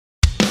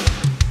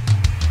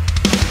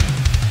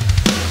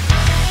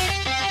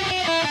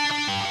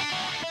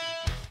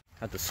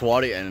at the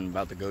Swatara and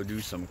about to go do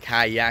some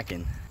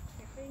kayaking.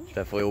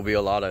 Definitely will be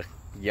a lot of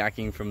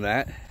yakking from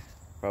that.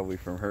 Probably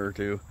from her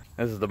too.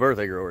 This is the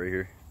birthday girl right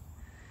here.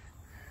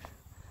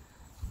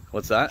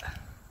 What's that?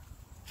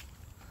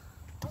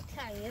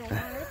 Okay.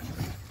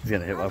 He's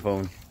gonna hit my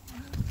phone.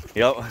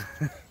 Yep.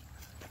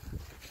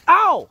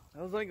 Ow!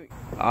 I was like,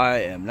 I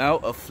am now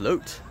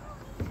afloat.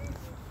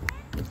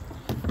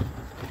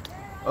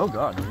 Oh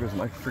God, there's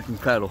my freaking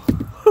paddle.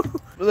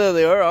 Well, there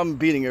they are. I'm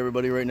beating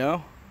everybody right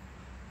now.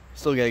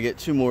 Still gotta get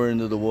 2 more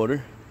into the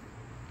water.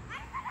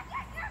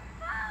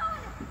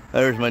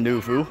 There's my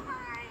new fool.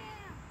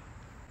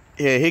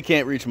 Yeah, he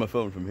can't reach my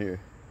phone from here.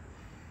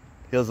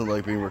 He doesn't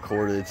like being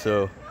recorded,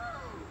 so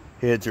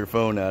he hits your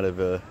phone out of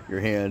your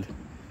hand.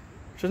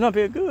 Which would not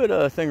be a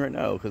good thing right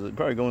now, because it'd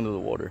probably go into the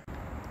water.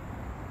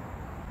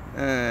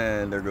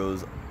 And there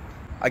goes,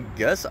 I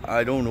guess,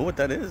 I don't know what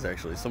that is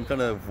actually. Some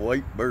kind of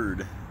white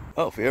bird.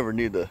 Oh, if you ever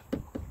need to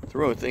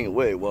throw a thing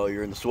away while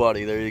you're in the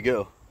Swatara, there you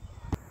go.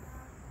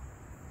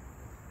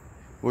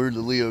 Where'd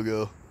the Leo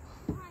go?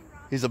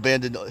 He's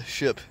abandoned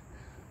ship.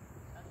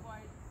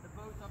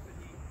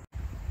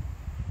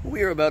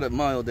 We are about a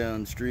mile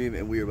downstream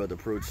and we are about to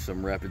approach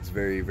some rapids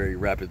very, very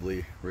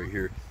rapidly right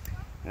here.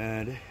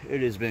 And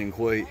it has been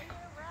quite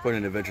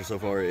an adventure so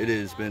far. It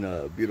has been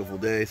a beautiful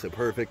day, so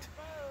perfect.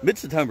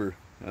 Mid-September,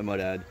 I might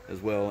add,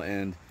 as well.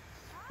 And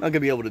I'm not going to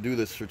be able to do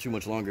this for too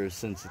much longer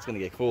since it's going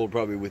to get cold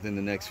probably within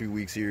the next few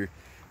weeks here.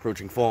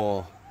 Approaching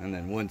fall and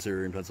then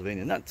winter in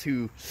Pennsylvania. Not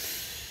too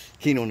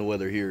keen on the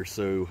weather here,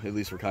 so at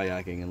least for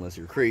kayaking, unless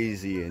you're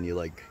crazy and you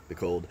like the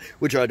cold,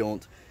 which I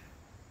don't.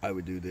 I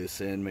would do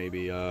this in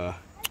maybe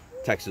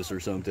Texas or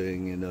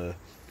something in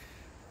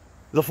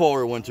the fall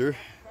or winter,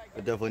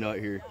 but definitely not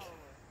here.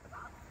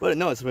 But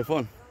no, it's been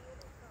fun.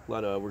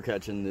 Glad we're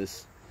catching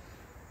this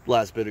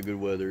last bit of good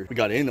weather. We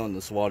got in on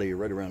the Swatara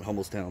right around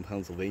Hummelstown,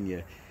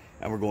 Pennsylvania,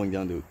 and we're going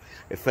down to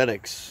a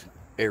FedEx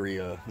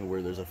area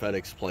where there's a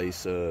FedEx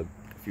place a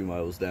few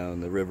miles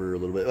down the river a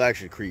little bit, well,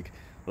 actually creek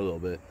a little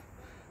bit.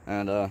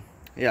 And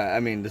yeah, I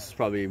mean, this is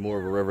probably more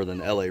of a river than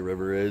LA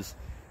River is,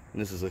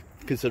 and this is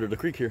considered a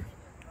creek here.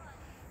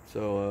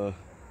 So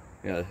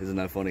yeah, isn't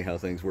that funny how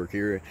things work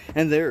here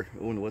and there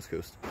on the West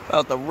Coast?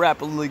 About to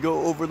rapidly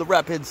go over the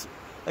rapids.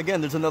 Again,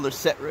 there's another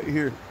set right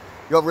here.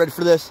 Y'all ready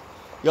for this?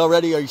 Y'all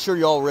ready? Are you sure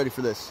y'all ready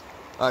for this?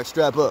 All right,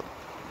 strap up.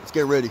 Let's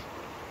get ready.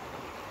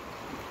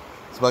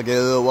 It's about to get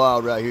a little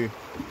wild right here.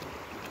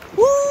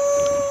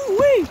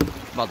 Woo-wee!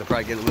 About to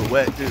probably get a little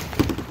wet too.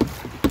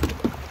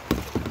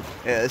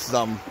 Yeah, this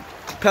is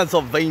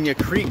Pennsylvania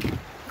Creek,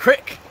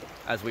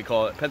 as we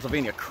call it,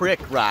 Pennsylvania Creek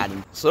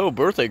riding. So,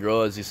 birthday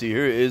girl, as you see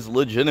here, is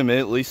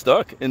legitimately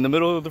stuck in the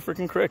middle of the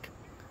freaking creek.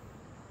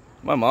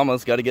 My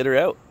mama's got to get her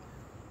out.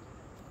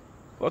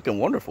 Fucking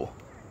wonderful.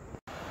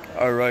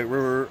 All right,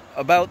 we're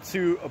about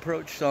to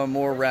approach some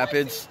more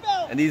rapids,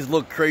 and these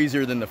look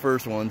crazier than the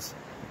first ones.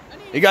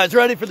 You guys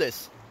ready for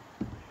this?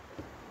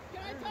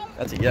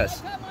 That's a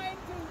yes.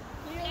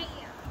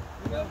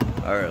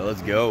 All right,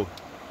 let's go.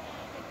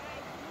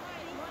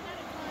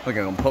 Okay,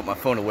 I'm gonna put my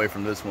phone away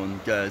from this one,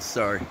 guys,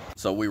 sorry.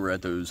 So we were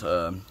at those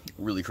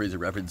really crazy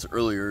rapids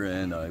earlier,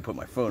 and I put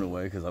my phone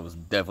away because I was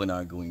definitely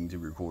not going to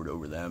record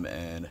over them,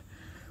 and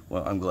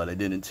well, I'm glad I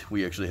didn't.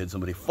 We actually had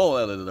somebody fall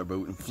out of their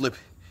boat and flip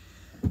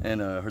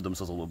and hurt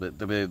themselves a little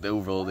bit.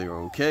 Overall, they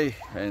were okay,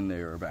 and they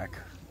are back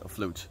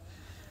afloat.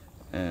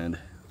 And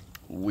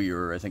we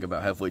are, I think,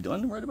 about halfway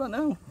done right about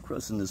now,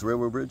 crossing this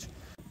railroad bridge.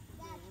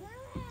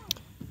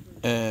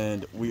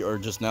 And we are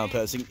just now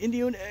passing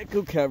Indian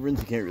Echo Caverns.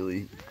 You can't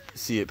really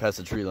see it past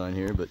the tree line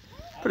here, but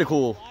pretty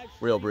cool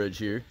rail bridge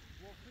here.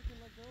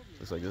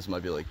 Looks like this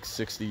might be like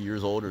 60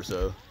 years old or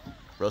so.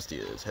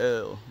 Rusty as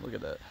hell. Look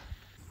at that.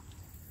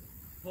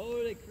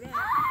 Holy crap.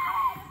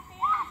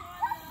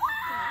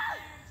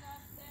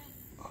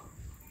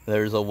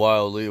 There's a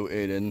wild Leo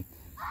Aiden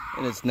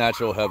in its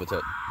natural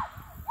habitat.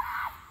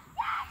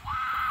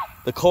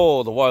 The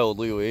call of the wild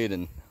Leo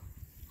Aiden.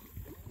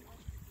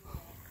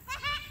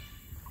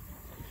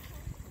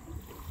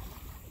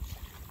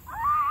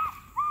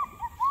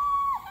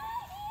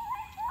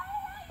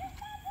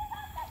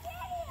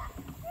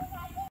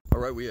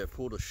 Alright, we have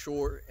pulled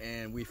ashore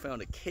and we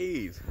found a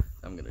cave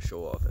I'm going to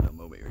show off in a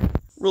moment here.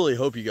 Really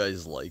hope you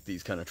guys like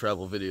these kind of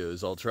travel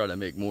videos. I'll try to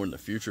make more in the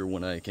future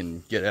when I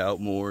can get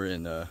out more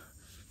and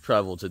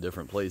travel to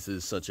different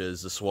places such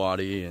as the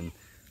Swatara and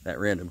that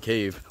random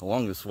cave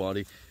along the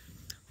Swatara.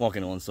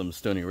 Walking on some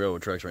stony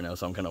railroad tracks right now,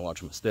 so I'm kind of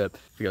watching my step.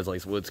 If you guys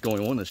like what's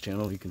going on this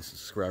channel, you can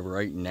subscribe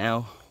right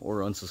now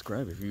or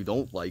unsubscribe if you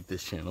don't like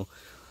this channel.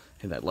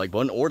 Hit that like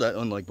button or that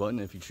unlike button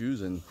if you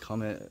choose, and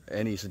comment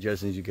any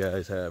suggestions you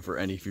guys have for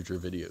any future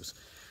videos.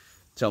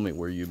 Tell me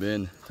where you've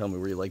been, tell me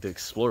where you'd like to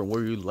explore and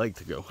where you'd like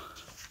to go.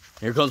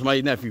 Here comes my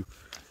nephew.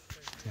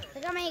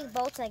 Look how many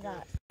bolts I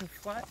got.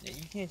 Flat? You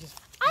can't just...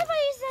 I thought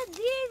you said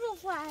these were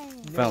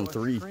flying. Found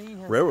 3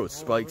 railroad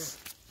spikes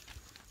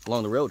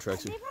along the railroad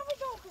tracks here. They probably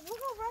don't, because look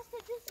how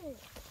rusted this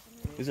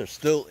is. These are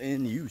still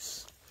in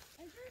use.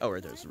 Oh,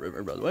 right there's the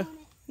river, by the way.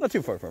 Not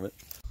too far from it.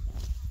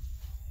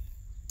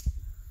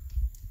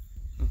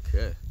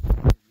 Okay.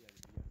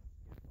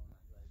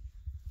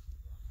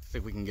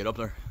 can get up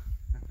there?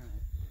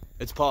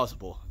 It's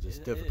possible,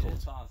 just difficult. It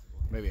is possible.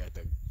 Maybe I have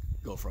to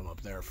go from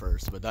up there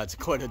first, but that's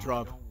quite a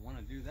drop. I don't want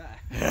to do that.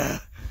 Yeah.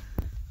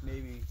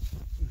 Maybe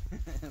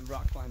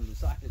rock climb the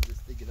side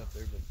just to get up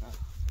there, but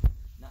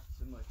not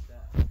so much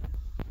that.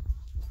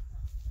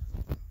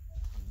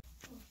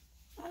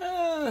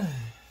 I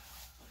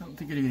don't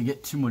think I'm gonna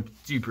get too much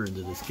deeper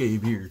into this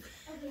cave here.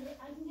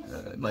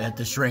 I might have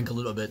to shrink a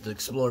little bit to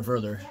explore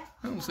further.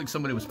 It looks like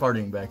somebody was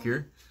partying back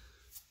here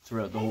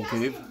throughout the whole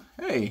cave.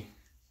 Hey,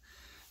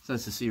 it's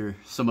nice to see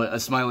a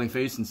smiling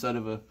face inside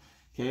of a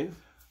cave.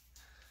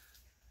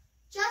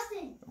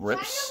 Justin,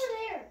 Reps, over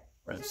there.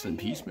 reps in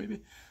peace,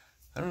 maybe.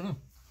 I don't know.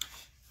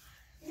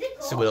 Is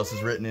it See what else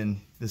is written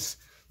in this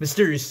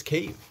mysterious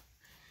cave.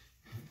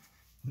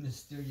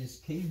 Mysterious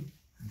cave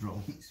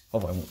drawings.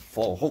 Hope I won't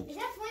fall. Oh, Is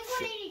that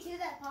Blink-182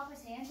 that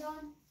Papa's hands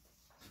on?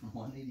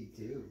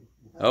 182.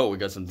 oh, we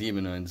got some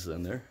demon eyes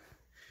in there.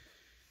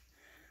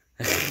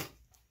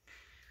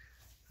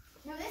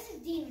 No, this is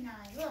Demon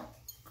Eye. Look.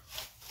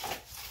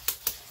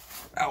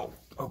 Ow.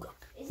 Oh, God.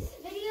 Is this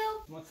a video?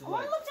 What's the I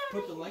wanna light? look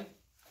down Put the at light.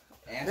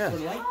 Ask Yeah. for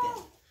light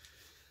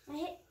then. I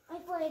hit my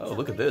foot. Oh,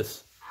 look at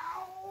this.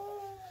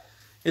 Ow.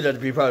 It'd have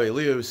to be probably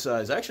Leo's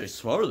size, actually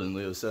smaller than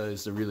Leo's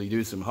size, to really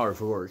do some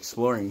hardcore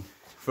exploring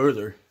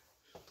further.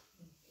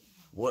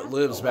 What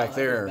lives back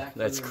there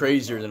that's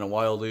crazier than a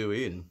wild Leo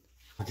Eden?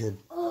 Good.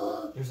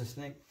 There's a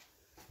snake.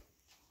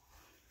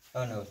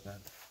 Oh no, it's not.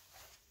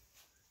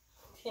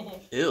 Ew,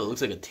 it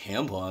looks like a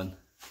tampon.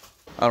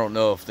 I don't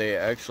know if they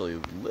actually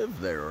live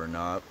there or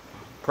not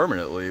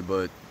permanently,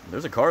 but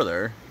there's a car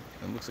there.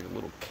 It looks like a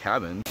little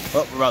cabin.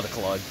 Oh, we're about to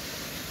collide.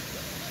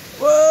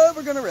 Whoa,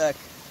 we're gonna wreck.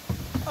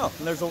 Oh,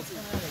 and there's a...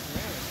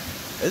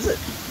 Is it?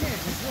 Yeah,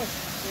 because look,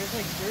 there's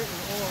like dirt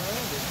all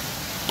around it.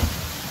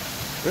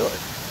 Really?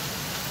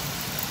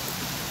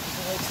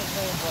 It's like some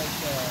kind of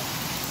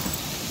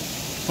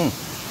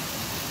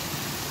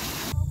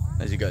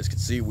like As you guys can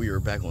see, we are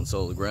back on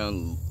solid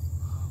ground,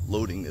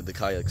 loading the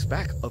kayaks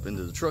back up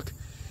into the truck,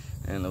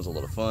 and that was a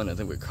lot of fun. I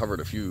think we covered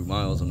a few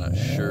miles, I'm not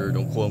sure,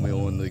 don't quote me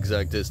on the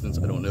exact distance,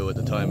 I don't know at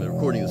the time of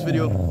recording this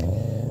video,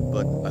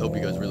 but I hope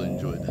you guys really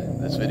enjoyed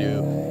this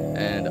video,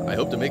 and I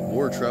hope to make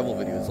more travel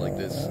videos like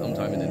this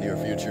sometime in the near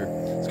future.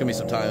 It's gonna be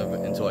some time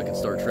until I can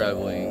start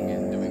traveling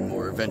and doing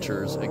more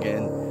adventures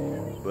again,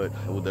 but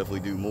I will definitely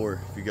do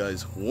more. If you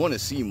guys want to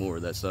see more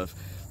of that stuff,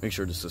 make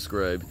sure to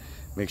subscribe.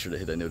 Make sure to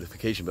hit that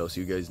notification bell so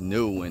you guys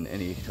know when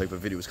any type of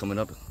video is coming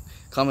up.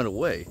 Comment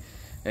away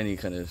any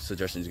kind of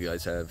suggestions you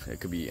guys have. It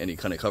could be any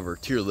kind of cover,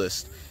 tier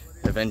list,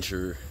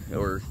 adventure,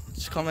 or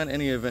just comment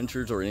any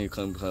adventures or any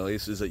kind of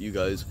places that you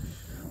guys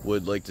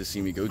would like to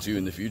see me go to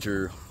in the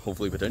future,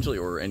 hopefully, potentially,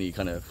 or any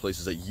kind of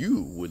places that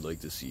you would like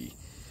to see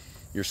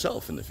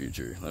yourself in the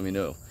future. Let me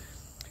know.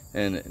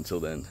 And until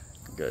then,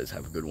 guys,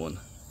 have a good one.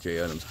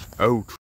 Jadams out.